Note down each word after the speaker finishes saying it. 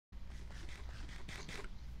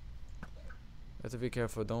have to be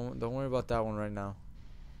careful. Don't worry about that one right now.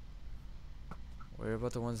 Worry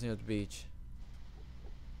about the ones near the beach.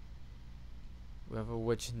 We have a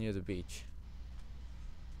witch near the beach.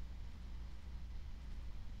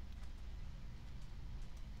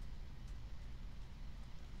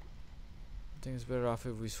 I think it's better off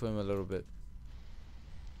if we swim a little bit.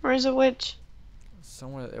 Where's a witch?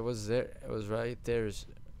 Somewhere it was there. It was right there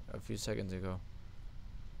a few seconds ago.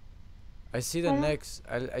 I see the next.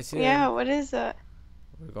 I see. Yeah, what is that?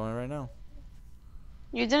 We're going right now.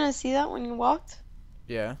 You didn't see that when you walked?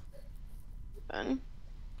 Yeah. Then.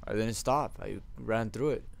 I didn't stop. I ran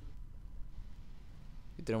through it.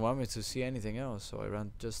 You didn't want me to see anything else, so I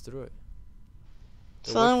ran just through it.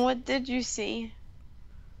 So then what did you see?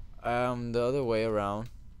 The other way around.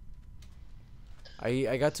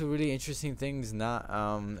 I got to really interesting things not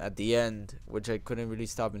at the end, which I couldn't really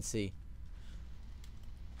stop and see.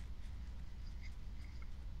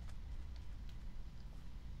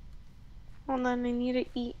 Hold on, I need to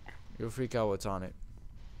eat. You'll freak out what's on it.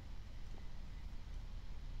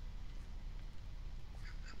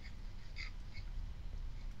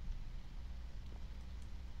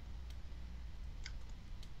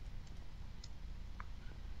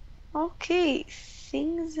 Okay,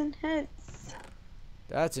 things and heads.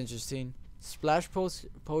 That's interesting. Splash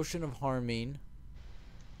potion of harming.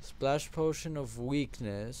 Splash potion of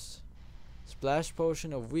weakness. Splash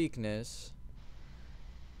potion of weakness.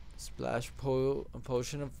 Splash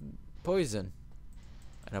potion of poison.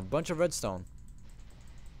 And a bunch of redstone.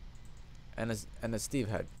 And a Steve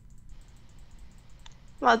head.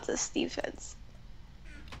 Lots of Steve heads.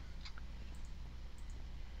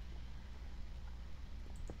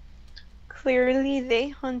 Clearly they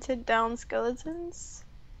hunted down skeletons.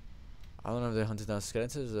 I don't know if they hunted down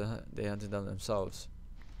skeletons or they hunted down themselves.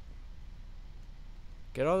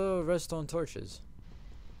 Get all the redstone torches.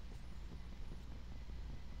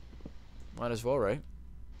 Might as well, right?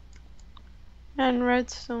 And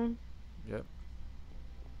redstone. Yep.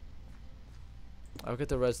 I'll get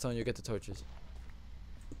the redstone, you get the torches.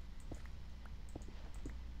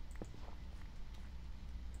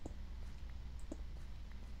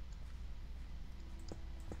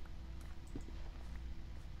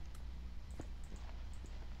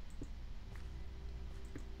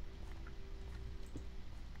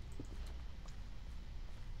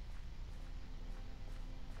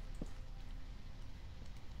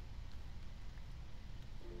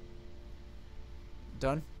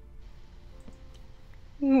 Done?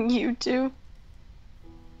 You too.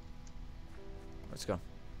 Let's go.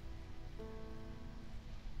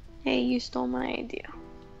 Hey, you stole my idea.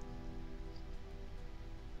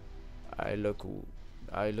 I look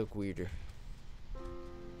weirder.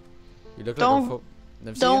 You look Don't, like a Let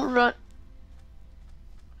me see don't you. run.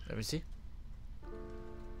 Let me see.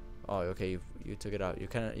 Oh, okay. You took it out.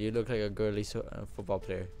 You look like a girly football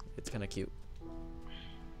player. It's kind of cute.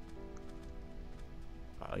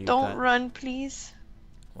 Don't run, please.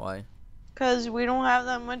 Why? Because we don't have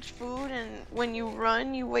that much food, and when you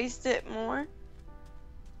run, you waste it more.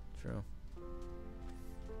 True.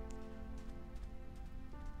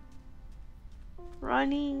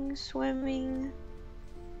 Running, swimming.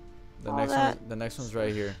 The next one's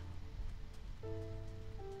right here.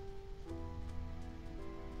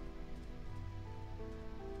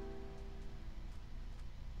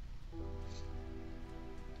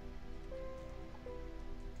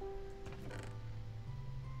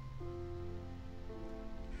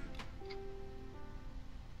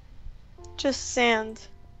 Just sand.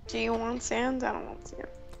 Do you want sand? I don't want sand.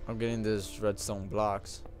 I'm getting this redstone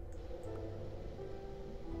blocks.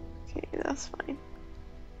 Okay, that's fine.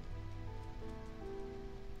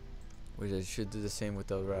 Which I should do the same with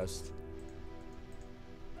the rest.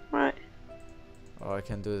 Right. Oh, I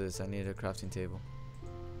can't do this. I need a crafting table.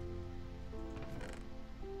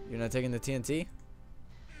 You're not taking the TNT?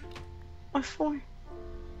 What for?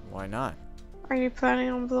 Why not? Are you planning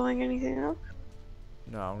on blowing anything up?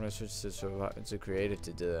 No, I'm gonna switch to creative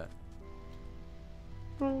to do that.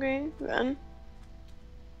 Okay, then.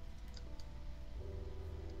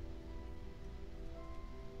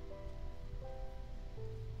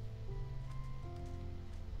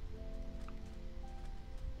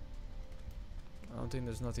 I don't think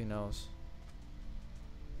there's nothing else.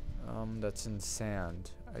 That's in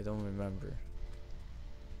sand. I don't remember.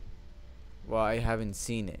 Well, I haven't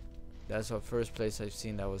seen it. That's the first place I've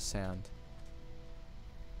seen that was sand.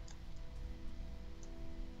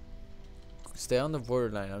 Stay on the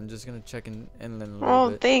borderline. I'm just gonna check inland a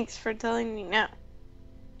little bit. Thanks for telling me now.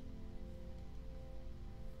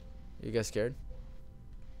 You got scared?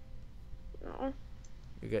 No.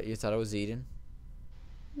 You thought I was eating?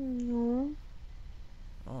 No.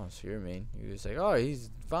 Oh, so you're mean. You're just like, oh, he's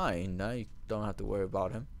fine. Now you don't have to worry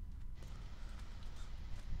about him.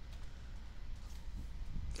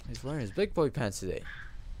 He's wearing his big boy pants today.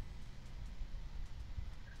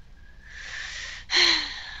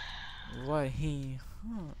 What he?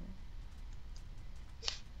 Huh.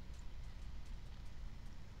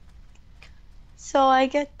 So I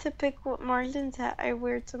get to pick what Martin's hat I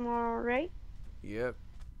wear tomorrow, right? Yep.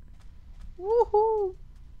 Woohoo!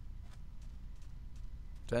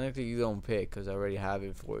 Technically, you don't pick because I already have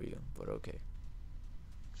it for you. But okay.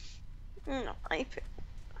 No, I pick.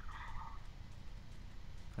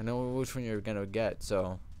 I know which one you're gonna get,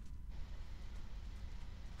 so.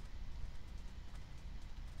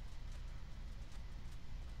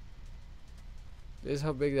 This is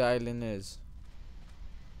how big the island is.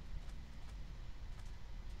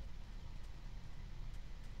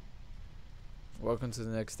 Welcome to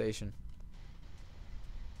the next station.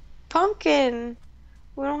 Pumpkin!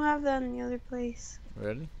 We don't have that in the other place.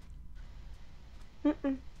 Really?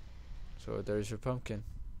 Mm-mm. So there's your pumpkin.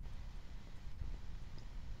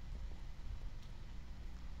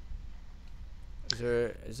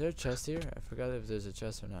 Is there a chest here? I forgot if there's a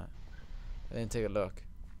chest or not. I didn't take a look.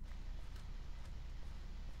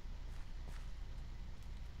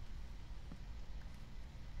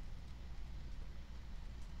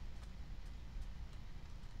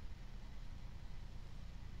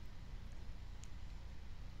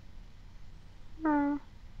 Oh.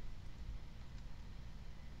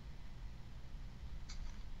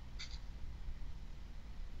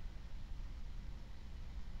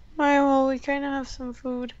 Alright, well, we kind of have some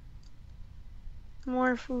food.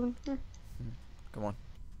 More food. Come on.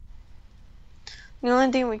 The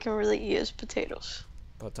only thing we can really eat is potatoes.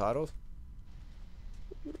 Potatoes?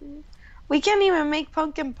 We can't even make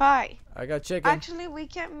pumpkin pie. I got chicken. Actually, we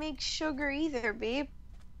can't make sugar either, babe.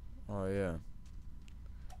 Oh yeah.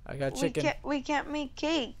 I got chicken. We can't make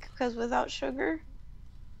cake because without sugar.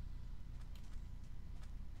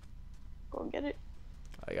 Go get it.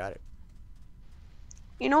 I got it.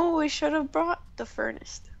 You know what we should have brought? The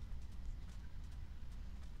furnace.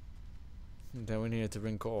 Then we needed to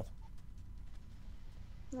bring coal.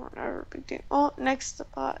 Whatever, big deal. Oh, next the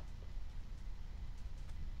pot.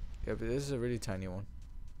 Yeah, but this is a really tiny one.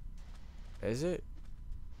 Is it?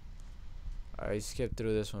 I skipped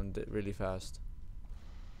through this one really fast.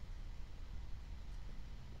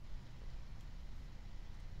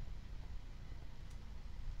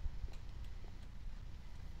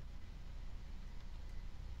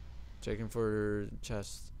 Checking for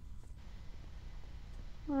chest.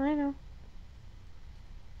 I know.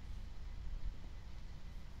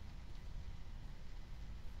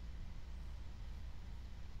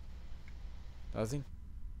 Nothing?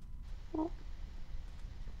 Oh.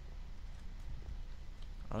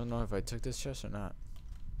 I don't know if I took this chest or not.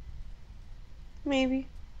 Maybe.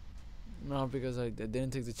 No, because I didn't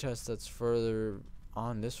take the chest that's further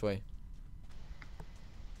on this way.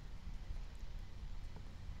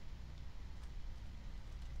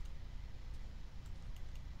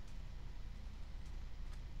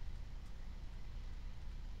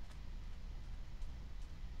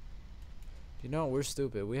 You know, we're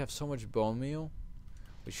stupid. We have so much bone meal.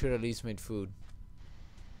 We should at least made food.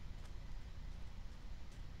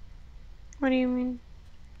 What do you mean?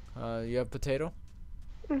 You have potato?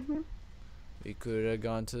 Mhm. We could have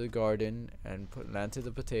gone to the garden and planted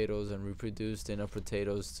the potatoes and reproduced enough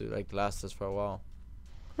potatoes to like last us for a while.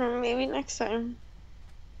 Maybe next time.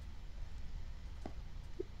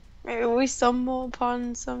 Maybe we stumble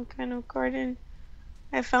upon some kind of garden.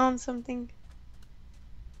 I found something.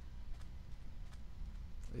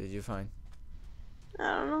 What did you find? I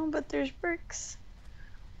don't know, but there's bricks.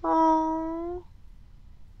 Oh.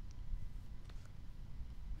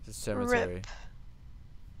 It's a cemetery. Rip.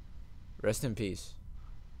 Rest in peace.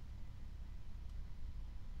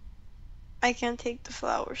 I can't take the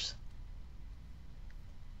flowers.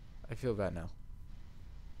 I feel bad now.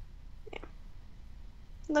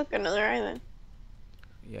 Look, another island.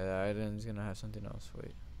 Yeah, the island's gonna have something else.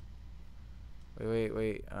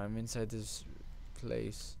 Wait. I'm inside this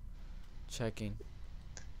place. Checking.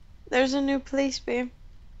 There's a new place, babe.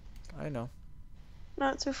 I know.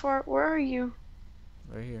 Not too far. Where are you?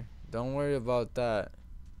 Right here. Don't worry about that.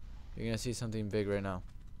 You're gonna see something big right now.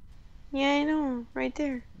 Yeah, I know. Right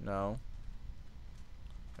there. No.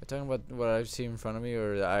 Are you talking about what I see in front of me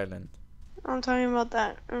or the island? I'm talking about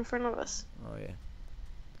that in front of us. Oh yeah.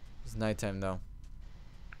 It's nighttime though.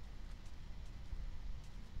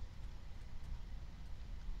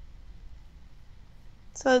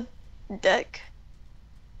 It's a deck.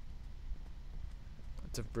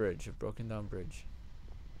 It's a bridge, a broken down bridge.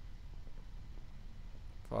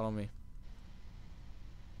 Follow me.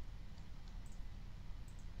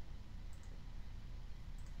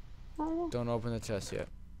 Oh, Don't open the chest yet.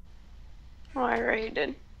 oh, I already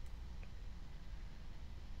did.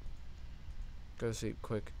 Go to sleep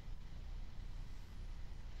quick.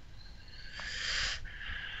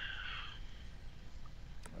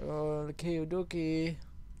 Oh, okay, dokie.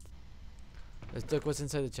 Let's look what's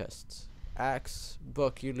inside the chests. Axe,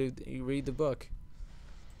 book. You read the book.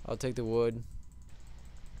 I'll take the wood.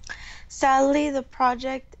 Sadly, the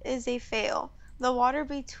project is a fail. The water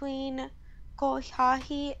between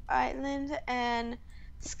Konghai Island and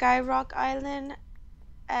Skyrock Island,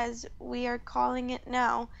 as we are calling it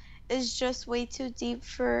now, is just way too deep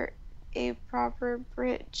for a proper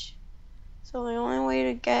bridge. So the only way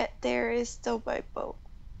to get there is still by boat.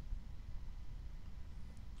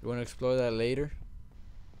 You want to explore that later?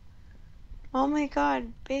 Oh my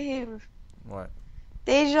god, babe. What?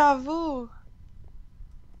 Deja vu.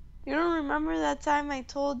 You don't remember that time I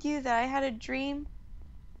told you that I had a dream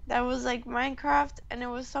that was like Minecraft and it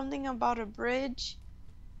was something about a bridge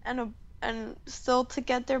and still to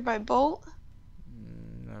get there by boat?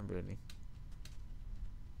 Not really.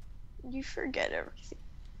 You forget everything.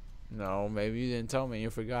 No, maybe you didn't tell me. You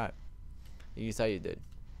forgot. You thought you did.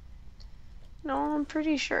 No, I'm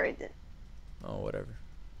pretty sure I did. Oh, whatever.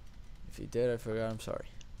 If you did, I forgot. I'm sorry.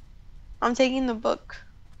 I'm taking the book.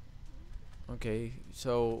 Okay,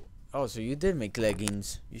 so... Oh, so you did make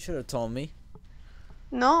leggings. You should have told me.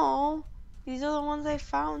 No, these are the ones I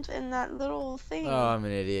found in that little thing. Oh, I'm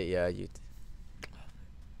an idiot. Yeah,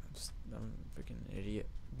 I'm a freaking idiot.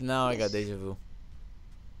 Now I got deja vu.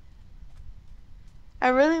 I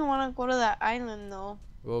really want to go to that island though.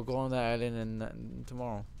 We'll go on that island and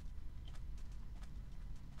tomorrow.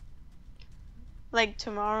 Like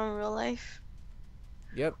tomorrow in real life.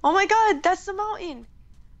 Yep. Oh my god, that's the mountain.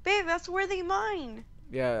 Babe, that's where they mine.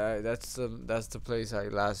 Yeah, that's the place I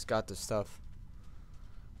last got the stuff.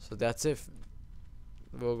 So that's it.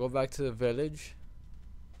 We'll go back to the village.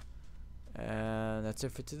 And that's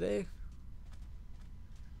it for today.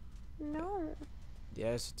 No.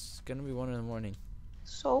 Yes, it's gonna be 1 in the morning.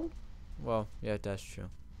 So? Well, yeah, that's true.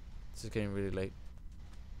 This is getting really late.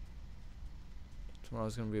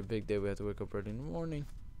 Tomorrow's gonna be a big day. We have to wake up early in the morning.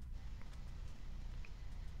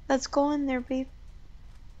 Let's go in there, babe.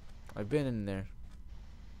 I've been in there.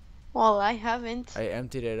 Well, I haven't. I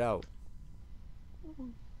emptied it out.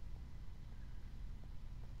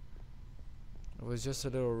 It was just a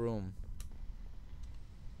little room.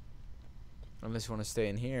 Unless you want to stay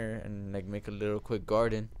in here and like make a little quick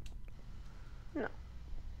garden. No.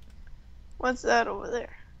 What's that over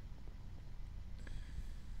there?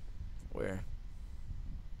 Where?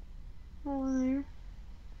 Over there.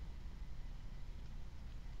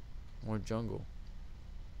 More jungle.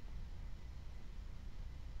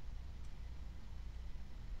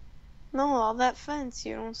 No, all that fence.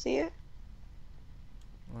 You don't see it?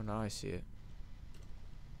 Oh, now I see it.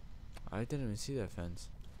 I didn't even see that fence.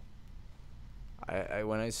 I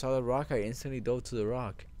when I saw the rock, I instantly dove to the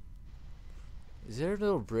rock. Is there a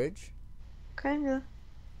little bridge? Kinda.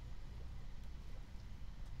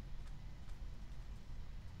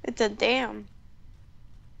 It's a dam.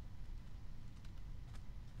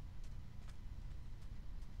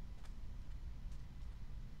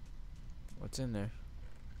 What's in there?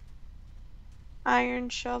 Iron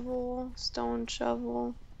shovel, stone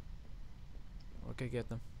shovel, Okay, get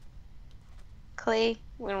them. clay.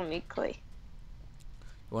 We don't need clay.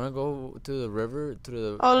 You wanna go to the river through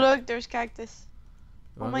the? Oh look, there's cactus.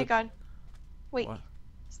 You Oh wanna my go- god. Wait, What?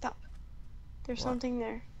 stop. There's What? something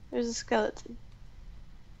there. There's a skeleton.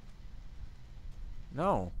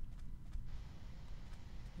 No.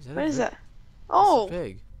 Is that What is that? That's Oh! a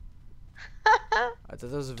pig. I thought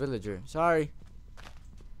that was a villager. Sorry.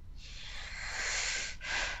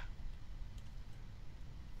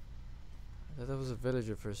 I thought that was a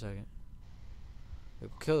villager for a second. You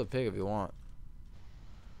can kill the pig if you want.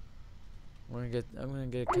 I'm gonna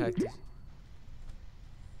get a cactus.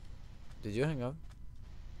 Did you hang up?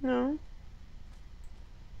 No.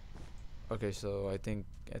 Okay, so I think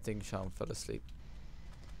Sean fell asleep.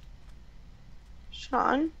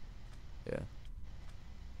 Sean? Yeah.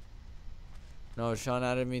 No, Sean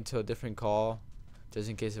added me to a different call, just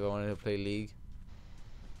in case if I wanted to play League.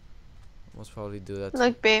 Most probably do that.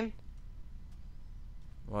 Look, babe.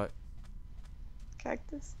 What?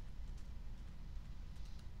 Cactus.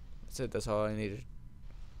 That's it. That's all I needed.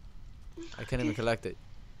 I can't even collect it.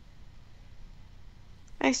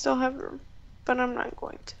 I still have room, but I'm not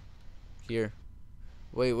going to. Here.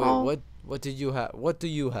 Wait. Oh. What did you have? What do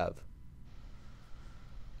you have?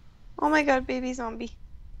 Oh my god, baby zombie.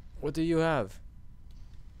 What do you have?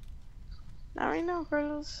 Not right now,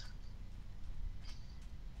 Carlos.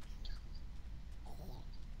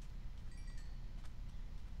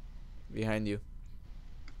 Behind you.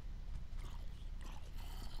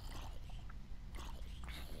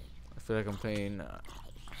 I feel like I'm playing. I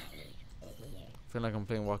feel like I'm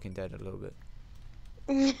playing Walking Dead a little bit.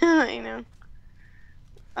 Yeah, I know.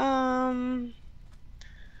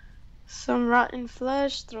 Some rotten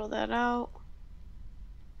flesh. Throw that out.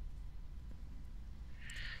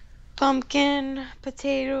 Pumpkin,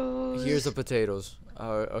 Here's the potatoes. potatoes.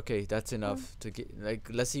 Okay, that's enough to get like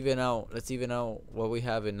let's even out. Let's even out what we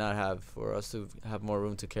have and not have for us to have more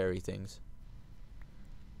room to carry things.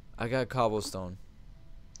 I got cobblestone.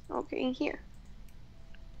 Okay, here.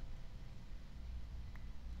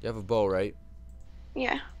 You have a bow, right?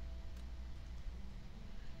 Yeah.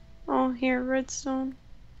 Oh, here, redstone.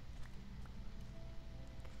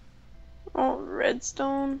 Oh,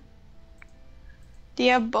 redstone. Do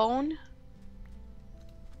you have bone?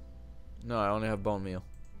 No, I only have bone meal.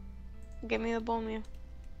 Give me the bone meal.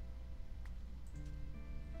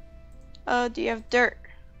 Do you have dirt?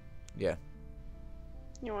 Yeah.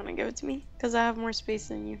 You want to give it to me? Because I have more space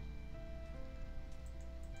than you.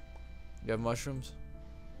 You have mushrooms?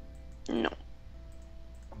 No.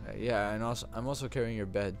 Yeah, and also I'm also carrying your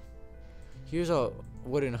bed. Here's a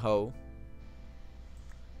wooden hoe.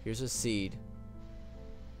 Here's a seed.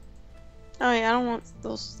 Oh, yeah, I don't want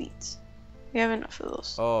those seeds. We have enough of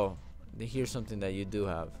those. Oh, here's something that you do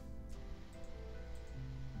have.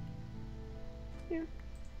 Yeah.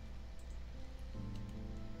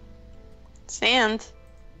 Sand?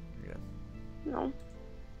 Yeah. No.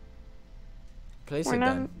 Place We're it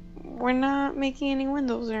not. then. We're not making any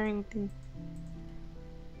windows or anything.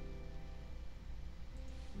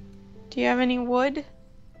 Do you have any wood?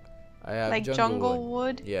 I have Like jungle jungle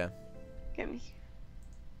wood. wood? Yeah, Give me.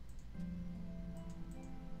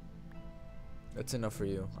 that's enough for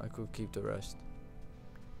you. I could keep the rest.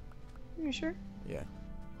 You sure? Yeah.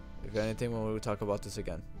 If anything, when we talk about this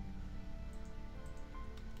again.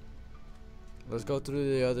 Let's go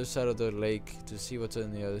through the other side of the lake to see what's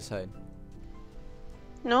on the other side.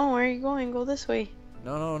 No, where are you going? Go this way.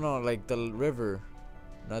 No, like the river,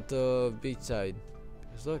 not the beach side.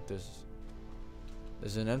 Cause look,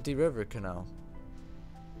 there's an empty river canal.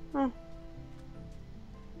 Oh.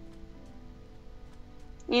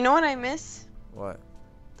 You know what I miss? What?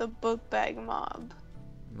 The book bag mob.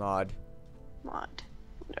 Mod. Mod.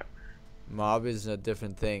 Whatever. Mob is a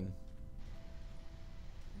different thing.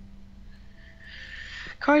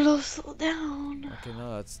 Carlos, slow down. Okay,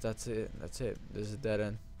 no, that's it. That's it. This is a dead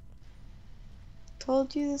end.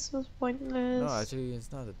 Told you this was pointless. No, actually,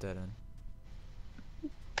 it's not a dead end.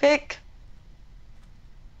 Pick.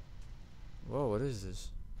 Whoa, what is this?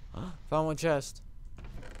 Found one chest.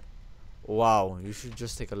 Wow, you should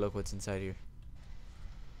just take a look what's inside here.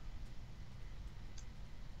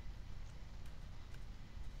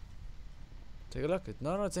 Take a look.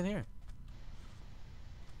 No, it's in here.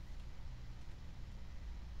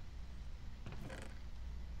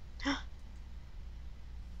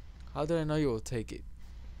 How did I know you will take it?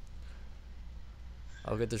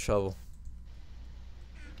 I'll get the shovel.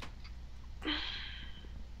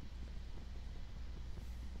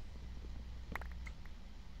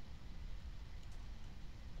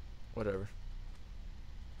 Whatever.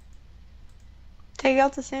 Take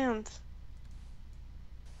out the sand.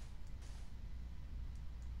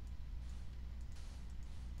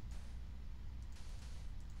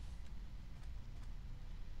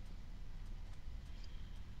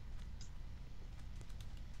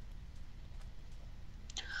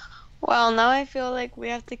 Well, now I feel like we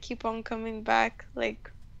have to keep on coming back,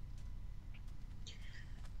 like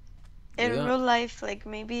in Yeah. real life, like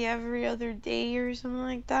maybe every other day or something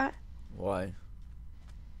like that, Why?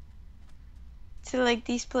 to like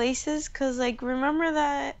these places. Cause like remember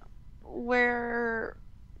that where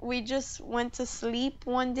we just went to sleep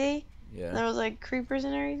one day? Yeah. There was like creepers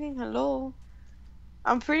and everything. Hello.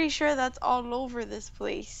 I'm pretty sure that's all over this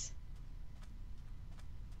place.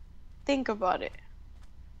 Think about it.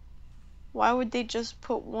 Why would they just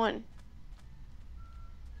put one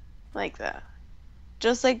like that?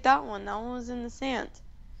 Just like that one. That one was in the sand.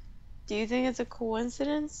 Do you think it's a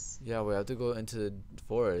coincidence? Yeah, we have to go into the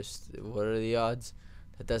forest. What are the odds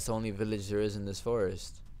that that's the only village there is in this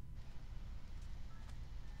forest?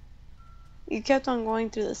 You kept on going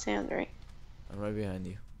through the sand, right? I'm right behind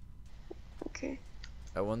you. Okay.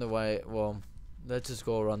 I wonder why. Well, let's just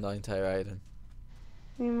go around the entire island.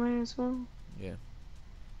 You might as well. Yeah.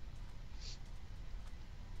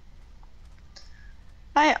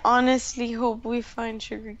 I honestly hope we find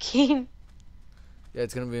sugarcane. Yeah,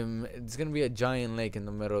 it's gonna be a giant lake in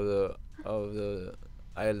the middle of the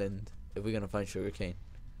island if we're gonna find sugarcane.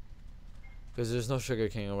 Because there's no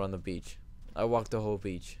sugarcane around the beach. I walked the whole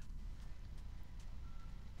beach.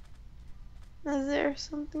 Is there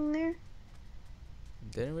something there?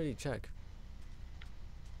 Didn't really check.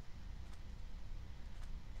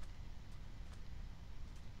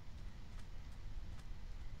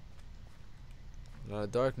 A lot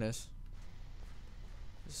of darkness.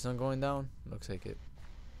 Is the sun going down? Looks like it.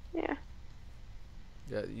 Yeah,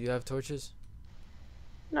 Yeah, you have torches?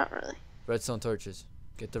 not really. Redstone torches.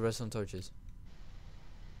 Get the redstone torches.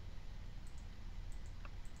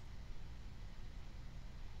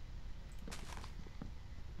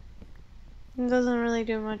 It doesn't really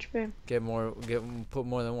do much, babe. Put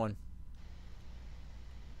more than one.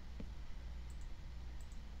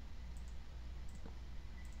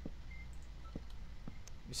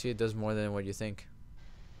 You see, it does more than what you think.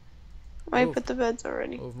 I Move. put the beds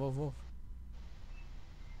already. Move, move, move.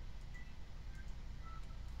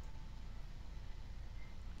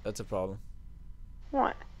 That's a problem.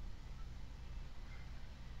 What?